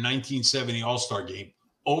in a 1970 All-Star game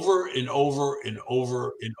over and over and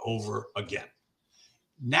over and over again.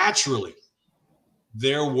 Naturally,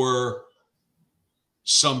 there were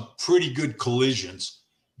some pretty good collisions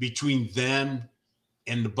between them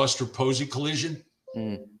and the Buster Posey collision.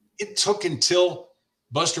 Mm. It took until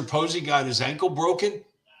Buster Posey got his ankle broken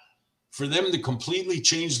for them to completely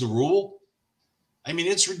change the rule. I mean,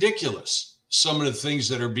 it's ridiculous, some of the things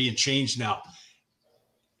that are being changed now.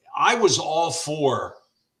 I was all for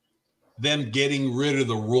them getting rid of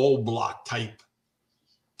the roll block type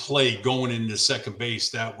play going into second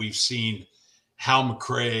base that we've seen Hal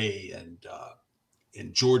McRae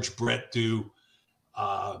and George Brett do.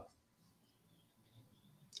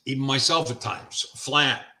 Even myself at times,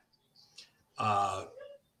 Flat,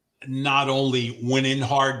 not only went in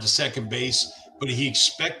hard to second base, but he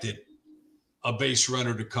expected a base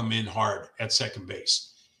runner to come in hard at second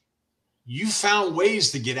base. You found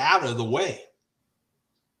ways to get out of the way.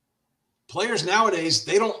 Players nowadays,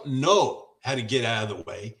 they don't know how to get out of the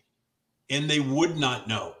way, and they would not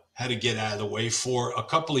know how to get out of the way for a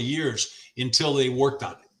couple of years until they worked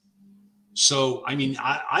on it. So, I mean,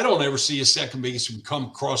 I don't ever see a second baseman come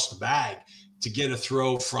across the bag to get a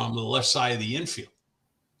throw from the left side of the infield.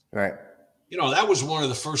 Right. You know, that was one of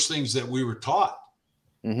the first things that we were taught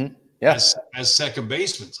as second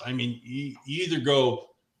basemen. I mean, you either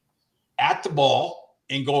go at the ball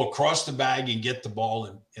and go across the bag and get the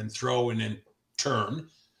ball and throw and then turn,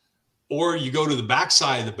 or you go to the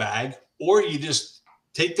backside of the bag, or you just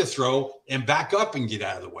take the throw and back up and get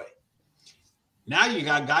out of the way. Now you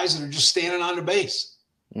got guys that are just standing on the base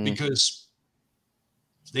because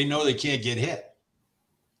they know they can't get hit.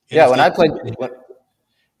 And yeah, when I played,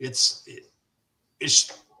 it's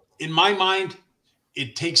in my mind,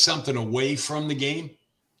 it takes something away from the game.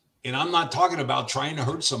 And I'm not talking about trying to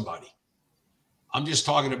hurt somebody. I'm just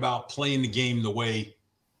talking about playing the game the way,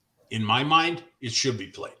 in my mind, it should be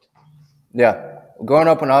played. Yeah. Growing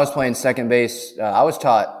up when I was playing second base, I was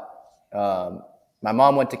taught my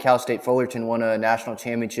mom went to Cal State Fullerton, won a national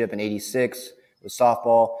championship in '86 with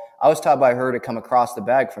softball. I was taught by her to come across the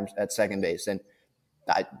bag at second base, and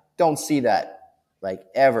I don't see that like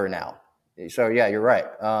ever now. So yeah, you're right.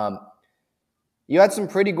 You had some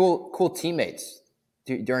pretty cool teammates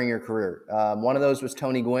during your career. One of those was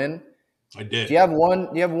Tony Gwynn. I did. Do you have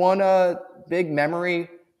one big memory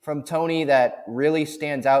from Tony that really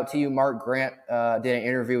stands out to you? Mark Grant did an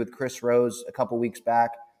interview with Chris Rose a couple weeks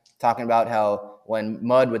back, talking about how when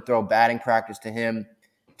Mud would throw batting practice to him,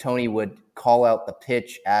 Tony would call out the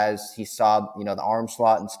pitch as he saw, the arm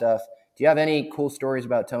slot and stuff. Do you have any cool stories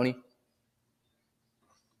about Tony?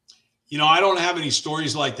 I don't have any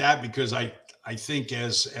stories like that because I think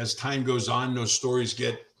as time goes on, those stories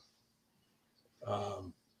get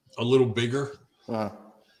a little bigger.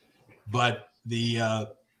 But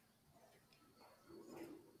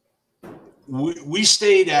we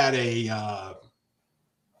stayed at a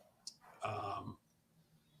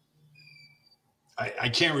I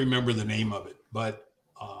can't remember the name of it, but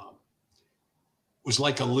it was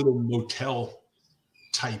like a little motel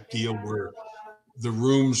type deal where the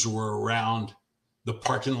rooms were around the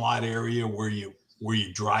parking lot area where you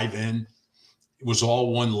drive in. It was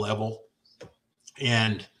all one level.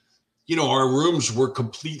 And, our rooms were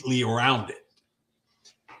completely around it.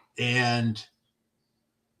 And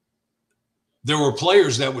there were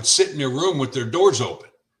players that would sit in their room with their doors open.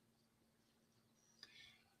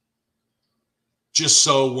 Just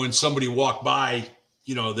so when somebody walked by,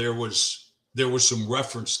 there was some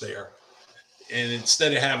reference there. And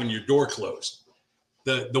instead of having your door closed.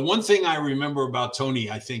 The one thing I remember about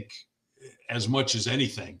Tony, I think, as much as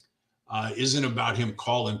anything, isn't about him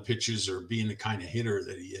calling pitches or being the kind of hitter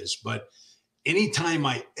that he is. But anytime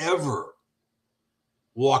I ever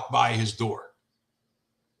walked by his door,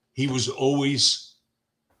 he was always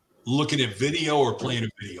looking at video or playing a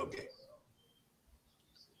video game.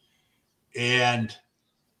 And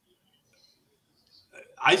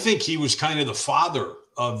I think he was kind of the father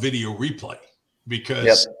of video replay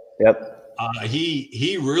because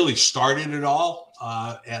he really started it all,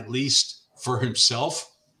 at least for himself.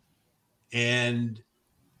 And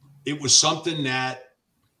it was something that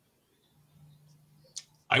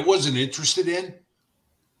I wasn't interested in.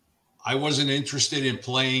 I wasn't interested in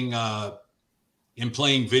playing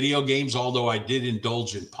video games, although I did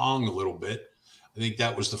indulge in Pong a little bit. I think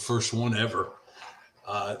that was the first one ever.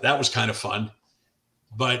 That was kind of fun.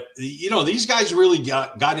 But, these guys really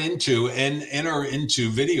got into and are into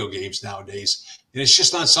video games nowadays. And it's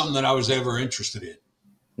just not something that I was ever interested in.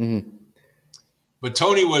 Mm-hmm. But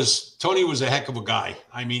Tony was a heck of a guy.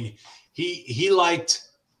 I mean, he liked,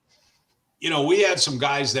 we had some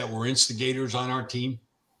guys that were instigators on our team,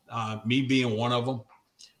 me being one of them.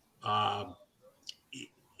 I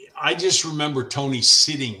just remember Tony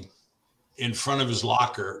sitting in front of his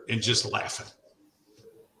locker and just laughing.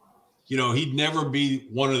 He'd never be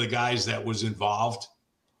one of the guys that was involved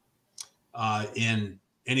in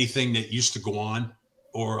anything that used to go on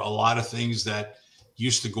or a lot of things that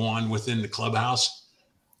used to go on within the clubhouse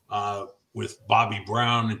with Bobby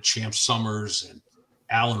Brown and Champ Summers and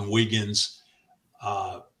Alan Wiggins.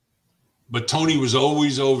 but Tony was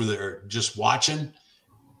always over there just watching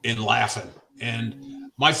and laughing. And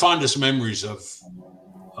my fondest memories of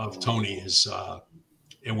Tony is,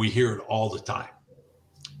 and we hear it all the time,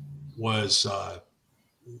 was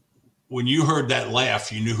when you heard that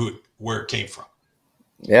laugh, you knew where it came from.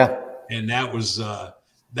 Yeah. And that was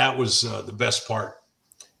the best part.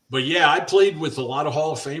 But yeah, I played with a lot of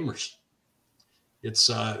Hall of Famers.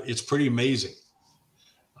 It's pretty amazing,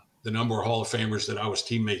 the number of Hall of Famers that I was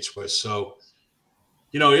teammates with. So,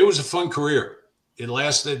 you know, it was a fun career. It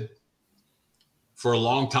lasted for a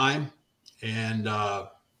long time, and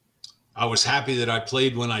I was happy that I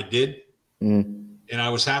played when I did. Mm. And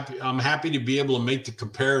I'm happy to be able to make the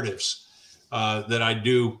comparatives that I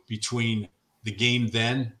do between the game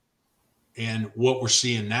then and what we're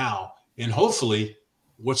seeing now, and hopefully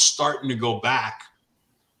what's starting to go back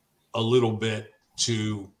a little bit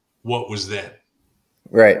to what was then.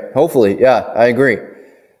 Right. Hopefully. Yeah, I agree.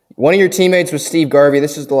 One of your teammates was Steve Garvey.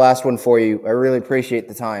 This is the last one for you. I really appreciate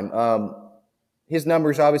the time. His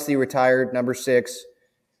number's obviously retired, number 6,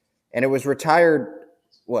 and it was retired,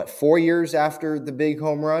 4 years after the big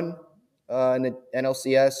home run in the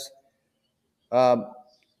NLCS.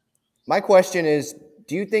 My question is,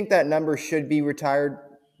 do you think that number should be retired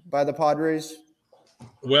by the Padres?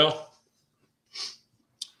 Well,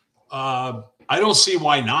 I don't see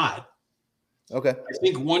why not. Okay. I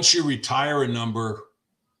think once you retire a number,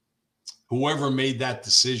 whoever made that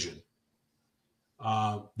decision,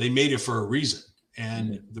 they made it for a reason.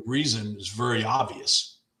 And the reason is very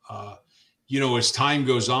obvious. You know, as time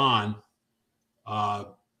goes on,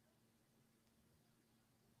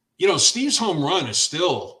 you know, Steve's home run is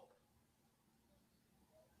still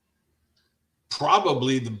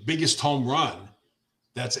probably the biggest home run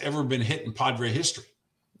that's ever been hit in Padre history.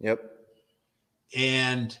 Yep.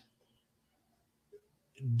 And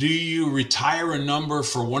do you retire a number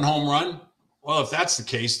for one home run? Well, if that's the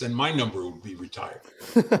case, then my number would be retired.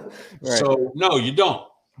 Right. So no, you don't.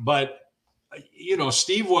 But, you know,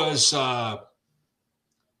 Steve was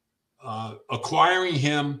acquiring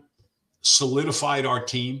him solidified our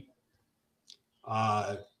team.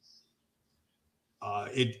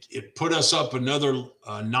 It put us up another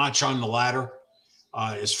notch on the ladder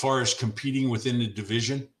as far as competing within the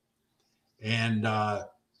division. And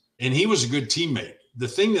he was a good teammate. The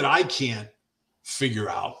thing that I can't figure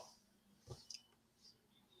out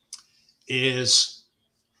is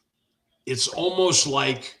it's almost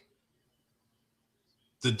like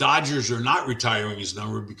the Dodgers are not retiring his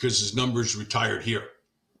number because his number is retired here.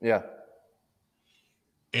 Yeah.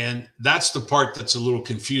 And that's the part that's a little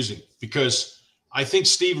confusing, because I think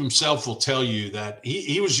Steve himself will tell you that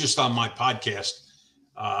he was just on my podcast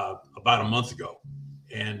about a month ago.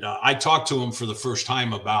 And I talked to him for the first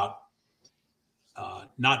time about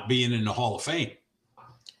not being in the Hall of Fame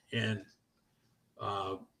and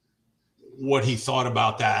what he thought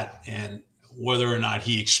about that and whether or not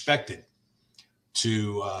he expected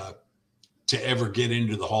to ever get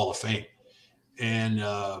into the Hall of Fame. And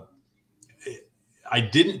I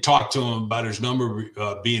didn't talk to him about his number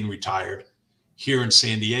being retired here in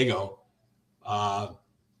San Diego. But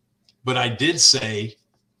I did say,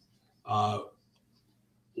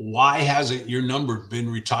 why hasn't your number been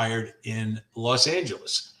retired in Los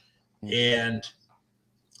Angeles? And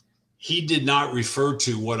he did not refer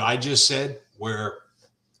to what I just said, where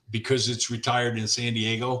because it's retired in San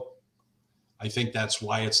Diego, I think that's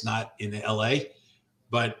why it's not in LA.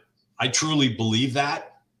 But I truly believe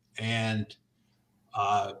that. And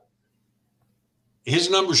his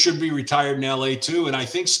number should be retired in LA too. And I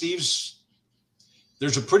think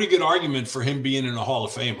there's a pretty good argument for him being in the Hall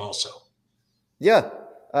of Fame also. Yeah.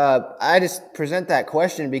 I just present that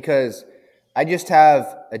question because I just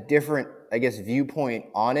have a different, I guess, viewpoint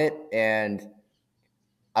on it. And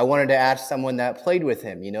I wanted to ask someone that played with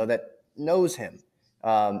him, you know, that knows him.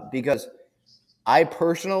 Because I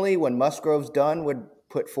personally, when Musgrove's done, would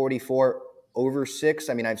put 44 over 6.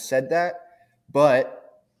 I mean, I've said that,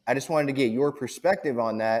 but I just wanted to get your perspective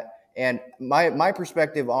on that. And my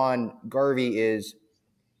perspective on Garvey is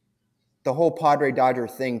the whole Padre Dodger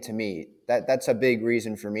thing to me. That's a big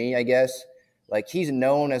reason for me, I guess. Like, he's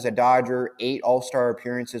known as a Dodger, 8 All-Star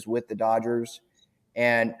appearances with the Dodgers.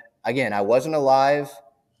 And again, I wasn't alive,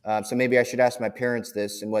 so maybe I should ask my parents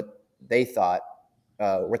this and what they thought,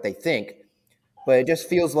 what they think. But it just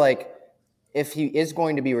feels like if he is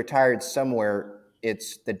going to be retired somewhere,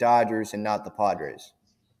 it's the Dodgers and not the Padres.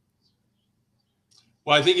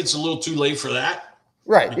 Well, I think it's a little too late for that.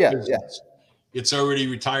 Right, yeah. It's already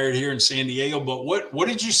retired here in San Diego. But what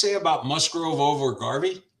did you say about Musgrove over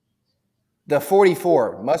Garvey? The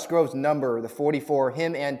 44, Musgrove's number, the 44,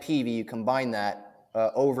 him and Peavy, you combine that,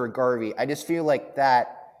 over Garvey. I just feel like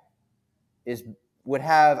that would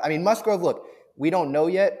have – I mean, Musgrove, look, we don't know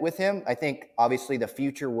yet with him. I think obviously the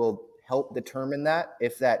future will help determine that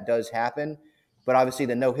if that does happen. But obviously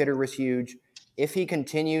the no-hitter was huge. If he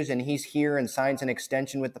continues and he's here and signs an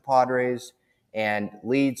extension with the Padres and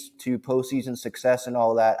leads to postseason success and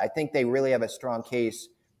all that, I think they really have a strong case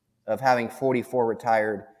of having 44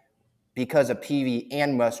 retired because of Peavy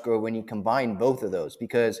and Musgrove when you combine both of those.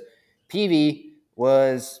 Because Peavy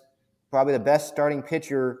was probably the best starting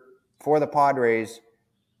pitcher for the Padres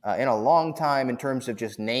in a long time in terms of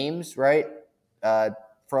just names, right?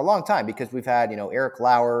 For a long time, because we've had, Eric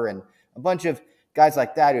Lauer and a bunch of guys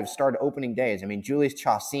like that who have started opening days. I mean, Julius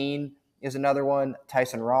Chassin is another one.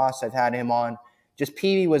 Tyson Ross, I've had him on. Just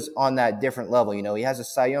Peavy was on that different level. He has a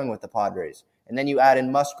Cy Young with the Padres. And then you add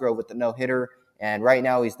in Musgrove with the no-hitter, and right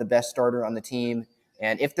now he's the best starter on the team.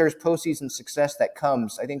 And if there's postseason success that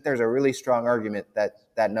comes, I think there's a really strong argument that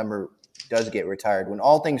that number does get retired when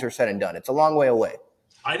all things are said and done. It's a long way away.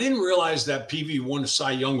 I didn't realize that Peavy won a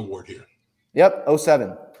Cy Young award here. Yep,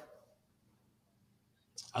 07.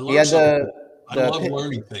 I love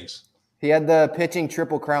learning things. He had the pitching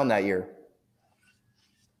triple crown that year.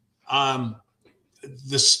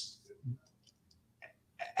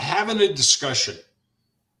 Having a discussion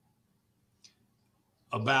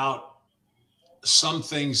about some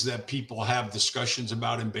things that people have discussions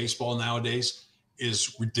about in baseball nowadays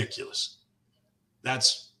is ridiculous.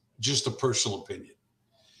 That's just a personal opinion.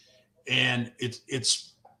 And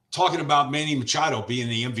it's talking about Manny Machado being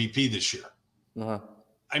the MVP this year. Uh-huh.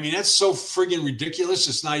 I mean, that's so friggin' ridiculous.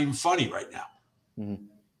 It's not even funny right now. Mm-hmm.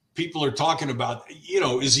 People are talking about,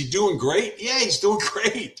 is he doing great? Yeah, he's doing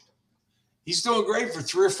great. He's doing great for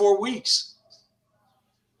 3 or 4 weeks.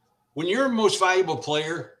 When you're the most valuable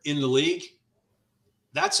player in the league,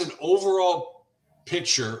 that's an overall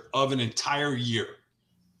picture of an entire year.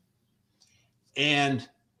 And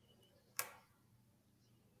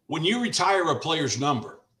when you retire a player's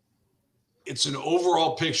number, it's an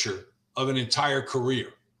overall picture of an entire career.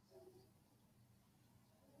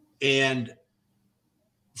 And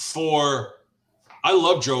I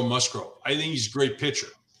love Joe Musgrove. I think he's a great pitcher.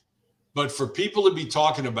 But for people to be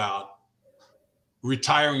talking about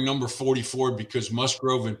retiring number 44 because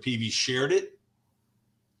Musgrove and Peavy shared it,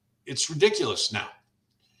 it's ridiculous now.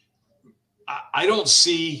 I don't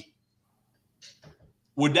see,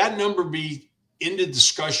 would that number be in the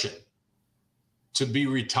discussion to be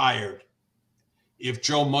retired if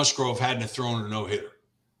Joe Musgrove hadn't thrown a no-hitter?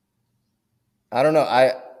 I don't know.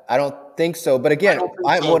 I don't think so. But again,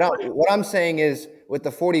 what I'm saying is with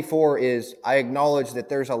the 44 is I acknowledge that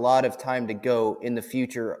there's a lot of time to go in the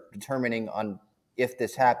future determining on if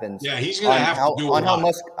this happens. Yeah, he's going to have to do a lot.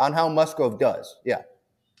 On how Musgrove does. Yeah.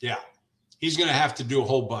 Yeah. He's going to have to do a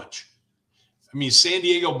whole bunch. I mean, San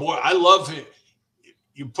Diego boy, I love him.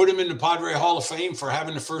 You put him in the Padre Hall of Fame for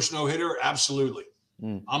having the first no-hitter? Absolutely.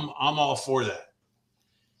 I'm all for that.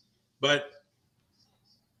 But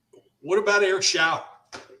what about Eric Schau?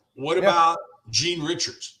 What about Gene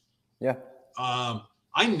Richards? Yeah.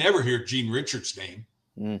 I never hear Gene Richards'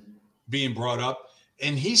 name being brought up,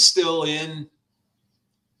 and he's still in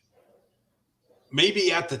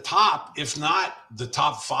maybe at the top, if not the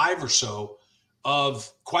top 5 or so,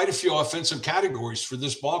 of quite a few offensive categories for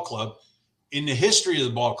this ball club in the history of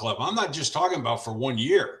the ball club. I'm not just talking about for 1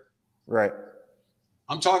 year. Right.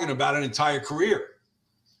 I'm talking about an entire career.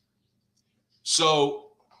 So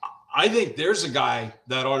I think there's a guy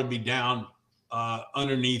that ought to be down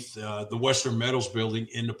underneath the Western Metals building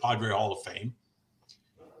in the Padre Hall of Fame.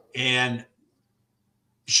 And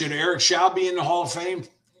should Eric Schau be in the Hall of Fame?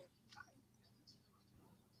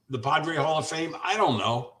 The Padre Hall of Fame? I don't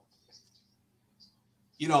know.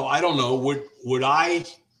 I don't know.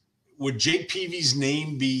 Would Jake Peavy's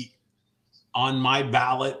name be on my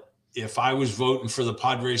ballot if I was voting for the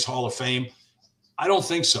Padres Hall of Fame? I don't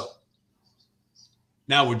think so.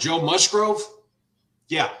 Now, with Joe Musgrove,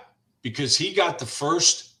 yeah, because he got the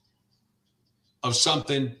first of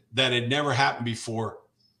something that had never happened before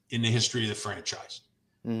in the history of the franchise.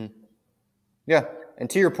 Mm-hmm. Yeah, and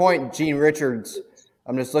to your point, Gene Richards,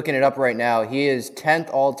 I'm just looking it up right now. He is 10th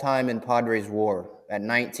all-time in Padres WAR at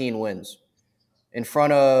 19 wins. In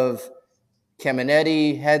front of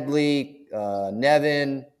Caminetti, Headley,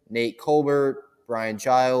 Nevin, Nate Colbert, Brian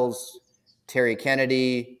Giles, Terry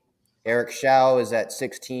Kennedy. Eric Schau is at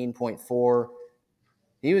 16.4.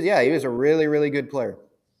 He was a really, really good player.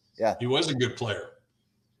 Yeah. He was a good player.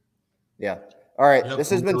 Yeah. All right. Yep, this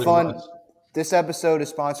has been fun. This episode is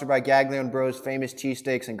sponsored by Gaglione Bros Famous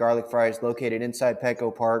Cheesesteaks and Garlic Fries located inside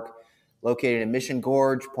Petco Park, located in Mission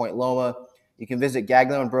Gorge, Point Loma. You can visit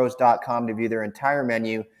GAGLIONEBros.com to view their entire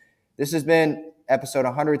menu. This has been episode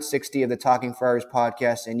 160 of the Talking Friars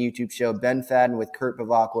podcast and YouTube show. Ben Fadden with Kurt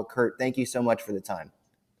Bevacqua. Kurt, thank you so much for the time.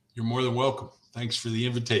 You're more than welcome. Thanks for the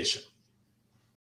invitation.